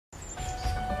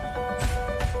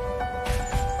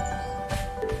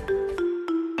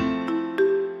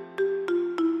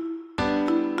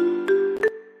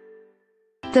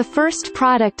The first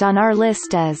product on our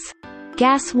list is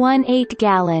Gas 1/8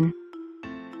 gallon.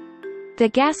 The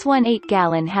Gas 1/8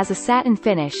 gallon has a satin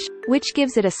finish, which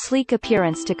gives it a sleek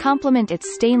appearance to complement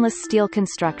its stainless steel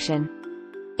construction.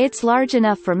 It's large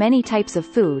enough for many types of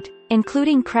food,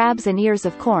 including crabs and ears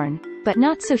of corn, but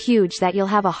not so huge that you'll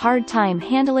have a hard time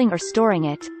handling or storing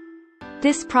it.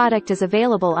 This product is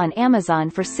available on Amazon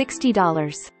for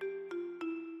 $60.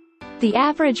 The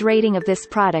average rating of this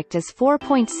product is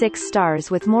 4.6 stars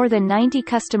with more than 90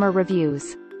 customer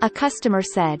reviews. A customer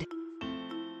said,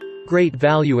 "Great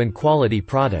value and quality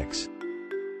products."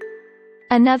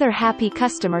 Another happy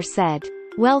customer said,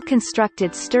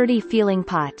 "Well-constructed sturdy feeling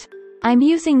pot. I'm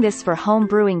using this for home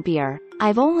brewing beer.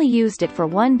 I've only used it for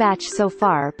one batch so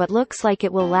far but looks like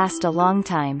it will last a long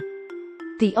time.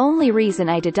 The only reason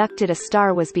I deducted a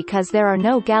star was because there are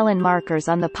no gallon markers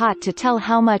on the pot to tell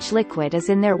how much liquid is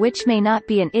in there, which may not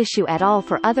be an issue at all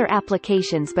for other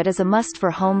applications but is a must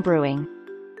for home brewing.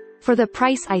 For the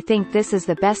price I think this is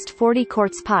the best 40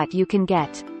 quarts pot you can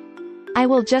get. I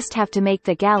will just have to make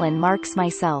the gallon marks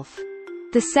myself."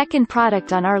 The second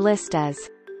product on our list is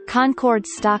Concord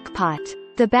Stock Pot.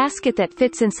 The basket that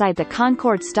fits inside the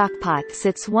Concord Stock Pot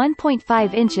sits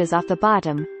 1.5 inches off the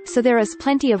bottom, so there is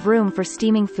plenty of room for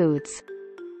steaming foods.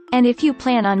 And if you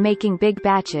plan on making big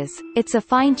batches, it's a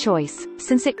fine choice,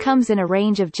 since it comes in a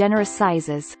range of generous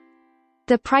sizes.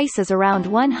 The price is around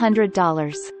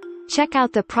 $100. Check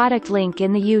out the product link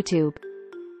in the YouTube.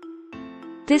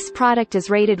 This product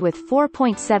is rated with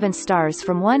 4.7 stars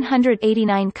from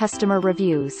 189 customer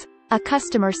reviews. A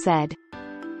customer said,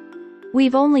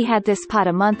 "We've only had this pot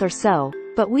a month or so,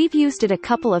 but we've used it a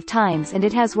couple of times and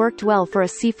it has worked well for a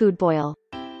seafood boil.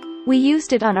 We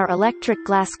used it on our electric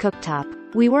glass cooktop.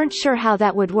 We weren't sure how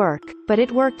that would work, but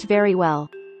it worked very well.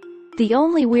 The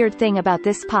only weird thing about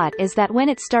this pot is that when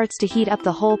it starts to heat up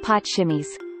the whole pot shimmies.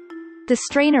 The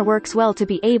strainer works well to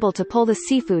be able to pull the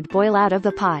seafood boil out of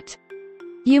the pot.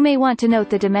 You may want to note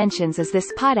the dimensions as this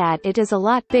pot it is a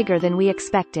lot bigger than we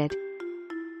expected."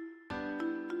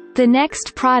 The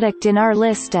next product in our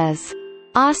list is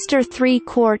Oster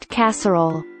 3-quart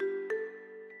casserole.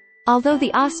 Although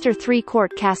the Oster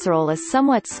 3-quart casserole is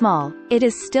somewhat small, it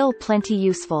is still plenty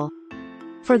useful.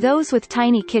 For those with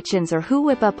tiny kitchens or who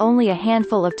whip up only a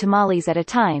handful of tamales at a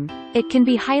time, it can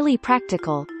be highly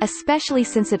practical, especially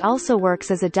since it also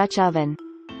works as a Dutch oven.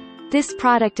 This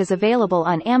product is available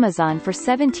on Amazon for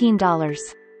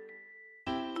 $17.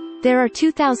 There are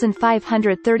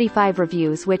 2,535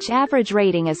 reviews, which average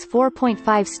rating is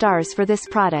 4.5 stars for this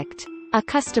product. A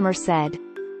customer said,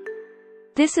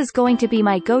 "This is going to be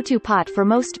my go-to pot for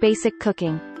most basic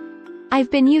cooking. I've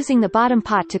been using the bottom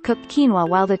pot to cook quinoa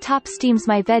while the top steams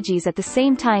my veggies at the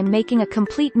same time, making a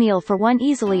complete meal for one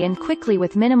easily and quickly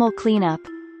with minimal cleanup.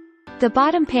 The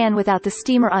bottom pan without the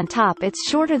steamer on top, it's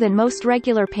shorter than most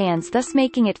regular pans, thus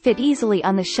making it fit easily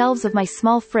on the shelves of my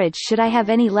small fridge should I have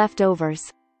any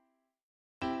leftovers."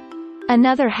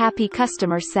 Another happy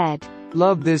customer said,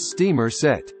 "Love this steamer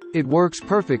set. It works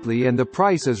perfectly and the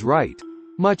price is right.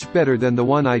 Much better than the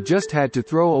one I just had to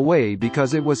throw away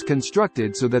because it was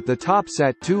constructed so that the top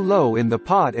sat too low in the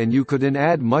pot and you couldn't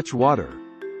add much water.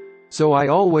 So I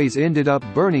always ended up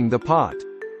burning the pot.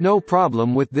 No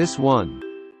problem with this one."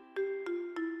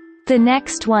 The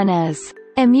next one is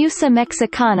Imusa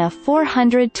Mexicana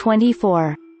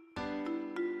 424.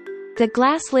 The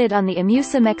glass lid on the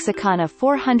Imusa Mexicana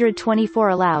 424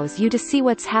 allows you to see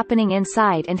what's happening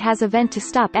inside and has a vent to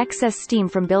stop excess steam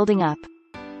from building up.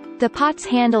 The pot's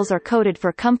handles are coated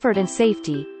for comfort and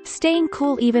safety, staying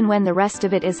cool even when the rest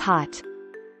of it is hot.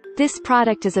 This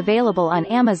product is available on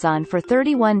Amazon for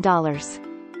 $31.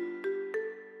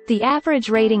 The average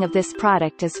rating of this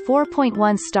product is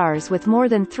 4.1 stars with more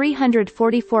than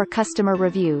 344 customer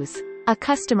reviews. A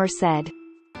customer said,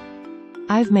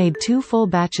 "I've made 2 full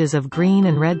batches of green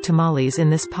and red tamales in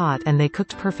this pot and they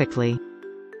cooked perfectly.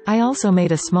 I also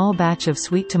made a small batch of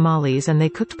sweet tamales and they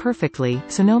cooked perfectly,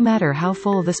 so no matter how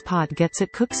full this pot gets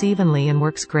it cooks evenly and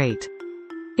works great.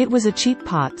 It was a cheap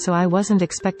pot so I wasn't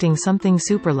expecting something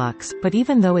super luxe, but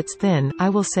even though it's thin, I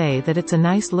will say that it's a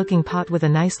nice looking pot with a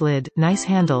nice lid, nice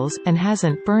handles, and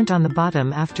hasn't burnt on the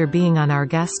bottom after being on our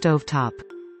gas stove top.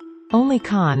 Only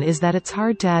con is that it's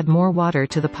hard to add more water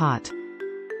to the pot."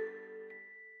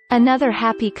 Another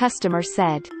happy customer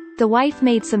said, "The wife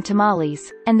made some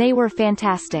tamales, and they were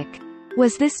fantastic.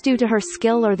 Was this due to her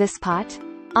skill or this pot?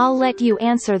 I'll let you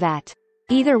answer that.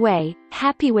 Either way,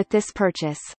 happy with this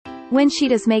purchase. When she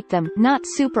does make them, not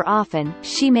super often,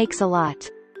 she makes a lot.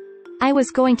 I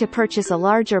was going to purchase a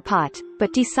larger pot,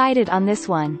 but decided on this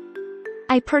one.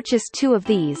 I purchased 2 of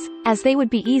these, as they would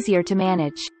be easier to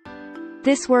manage.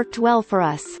 This worked well for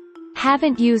us.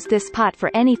 Haven't used this pot for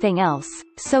anything else,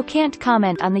 so can't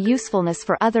comment on the usefulness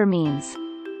for other means.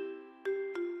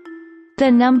 The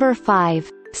number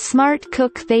 5. Smart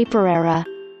Cook Vaporera.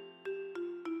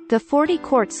 The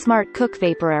 40-quart Smart Cook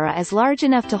Vaporera is large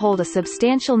enough to hold a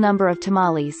substantial number of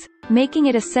tamales, making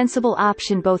it a sensible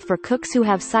option both for cooks who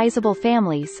have sizable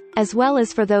families, as well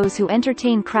as for those who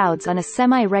entertain crowds on a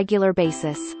semi-regular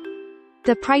basis.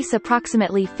 The price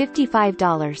approximately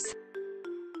 $55.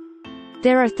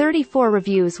 There are 34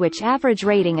 reviews which average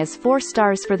rating is 4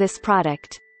 stars for this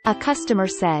product. A customer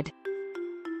said,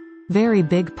 Very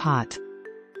big pot.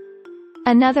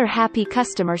 Another happy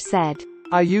customer said,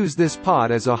 I use this pot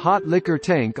as a hot liquor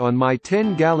tank on my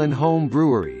 10-gallon home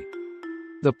brewery.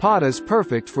 The pot is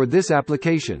perfect for this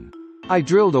application. I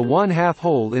drilled a 1/2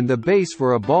 hole in the base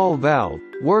for a ball valve,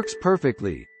 works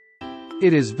perfectly.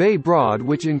 It is very broad,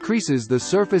 which increases the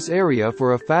surface area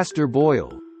for a faster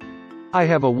boil. I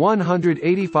have a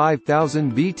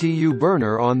 185,000 BTU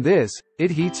burner on this,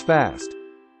 it heats fast.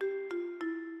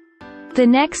 The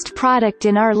next product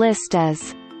in our list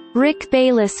is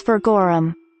Bayless for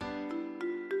Gorham.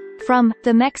 From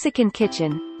The Mexican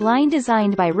Kitchen, line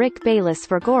designed by Bayless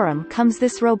for Gorham comes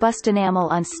this robust enamel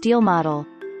on steel model.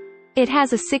 It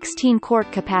has a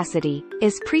 16-quart capacity,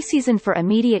 is pre-seasoned for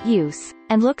immediate use,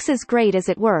 and looks as great as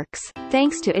it works,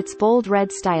 thanks to its bold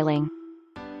red styling.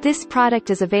 This product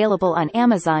is available on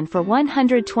Amazon for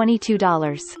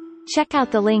 $122. Check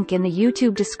out the link in the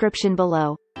YouTube description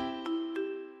below.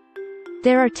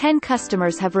 There are 10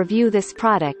 customers have reviewed this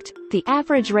product. The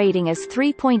average rating is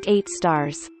 3.8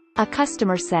 stars. A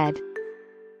customer said,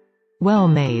 Well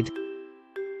made.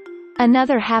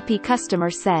 Another happy customer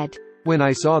said, When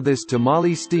I saw this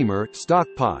tamale steamer stock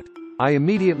pot, I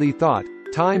immediately thought,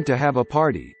 time to have a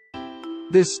party.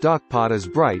 This stock pot is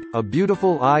bright, a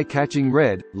beautiful eye-catching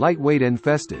red, lightweight and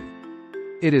festive.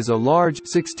 It is a large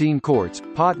 16 quarts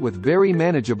pot with very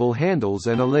manageable handles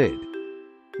and a lid.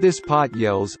 This pot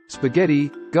yells spaghetti,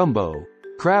 gumbo,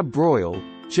 crab broil,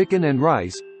 chicken and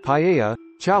rice, paella,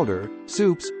 chowder,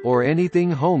 soups, or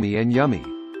anything homey and yummy.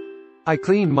 I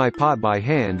cleaned my pot by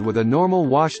hand with a normal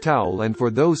wash towel, and for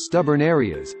those stubborn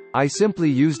areas, I simply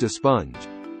used a sponge.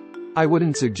 I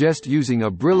wouldn't suggest using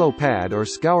a Brillo pad or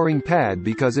scouring pad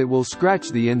because it will scratch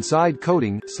the inside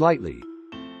coating slightly.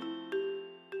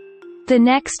 The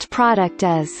next product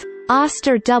is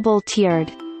Oster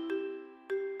double-tiered.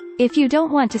 If you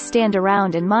don't want to stand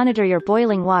around and monitor your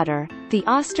boiling water, the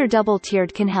Oster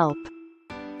double-tiered can help.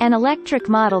 An electric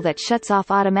model that shuts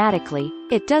off automatically,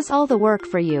 it does all the work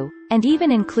for you, and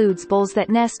even includes bowls that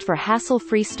nest for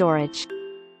hassle-free storage.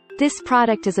 This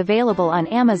product is available on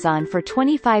Amazon for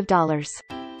 $25.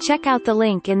 Check out the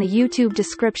link in the YouTube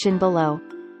description below.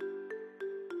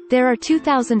 There are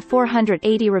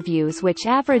 2,480 reviews which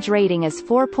average rating is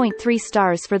 4.3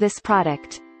 stars for this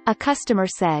product. A customer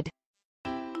said,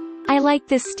 I like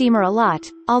this steamer a lot,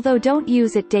 although don't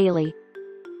use it daily.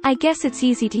 I guess it's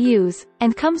easy to use,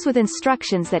 and comes with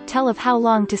instructions that tell of how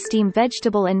long to steam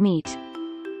vegetable and meat.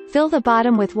 Fill the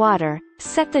bottom with water,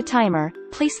 set the timer,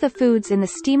 place the foods in the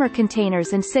steamer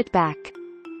containers and sit back.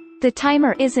 The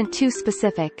timer isn't too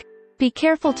specific. Be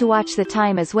careful to watch the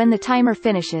time, as when the timer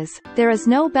finishes, there is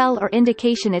no bell or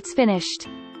indication it's finished.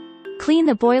 Clean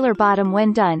the boiler bottom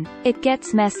when done, it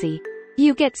gets messy.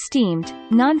 You get steamed,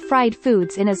 non-fried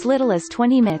foods in as little as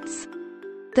 20 minutes.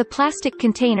 The plastic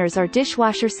containers are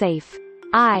dishwasher safe.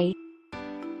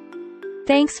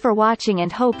 Thanks for watching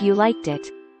and hope you liked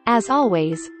it. As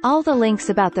always, all the links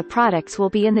about the products will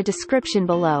be in the description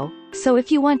below, so if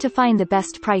you want to find the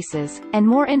best prices, and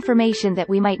more information that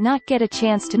we might not get a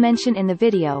chance to mention in the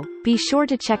video, be sure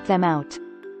to check them out.